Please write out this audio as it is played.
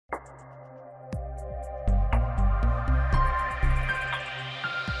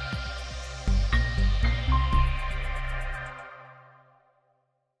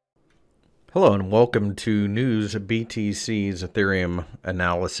Hello and welcome to NEWSBTC's Ethereum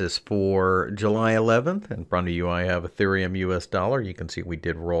analysis for July 11th. In front of you I have Ethereum US dollar. You can see we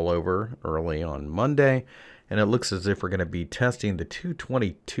did roll over early on Monday, and it looks as if we're going to be testing the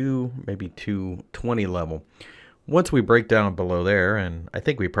 222, maybe 220 level. Once we break down below there, and I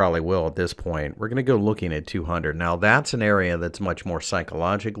think we probably will at this point, we're going to go looking at 200. Now that's an area that's much more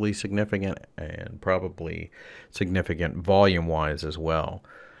psychologically significant and probably significant volume-wise as well.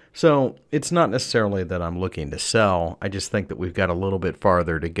 So it's not necessarily that I'm looking to sell. I just think that we've got a little bit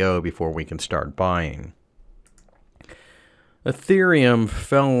farther to go before we can start buying. Ethereum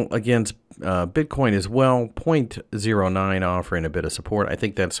fell against Bitcoin as well, 0.09 offering a bit of support. I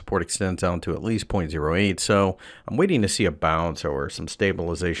think that support extends down to at least 0.08, so I'm waiting to see a bounce or some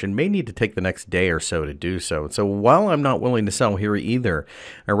stabilization. May need to take the next day or so to do so. So while I'm not willing to sell here either,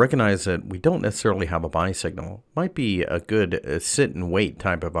 I recognize that we don't necessarily have a buy signal. Might be a good sit and wait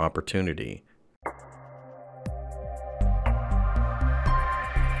type of opportunity.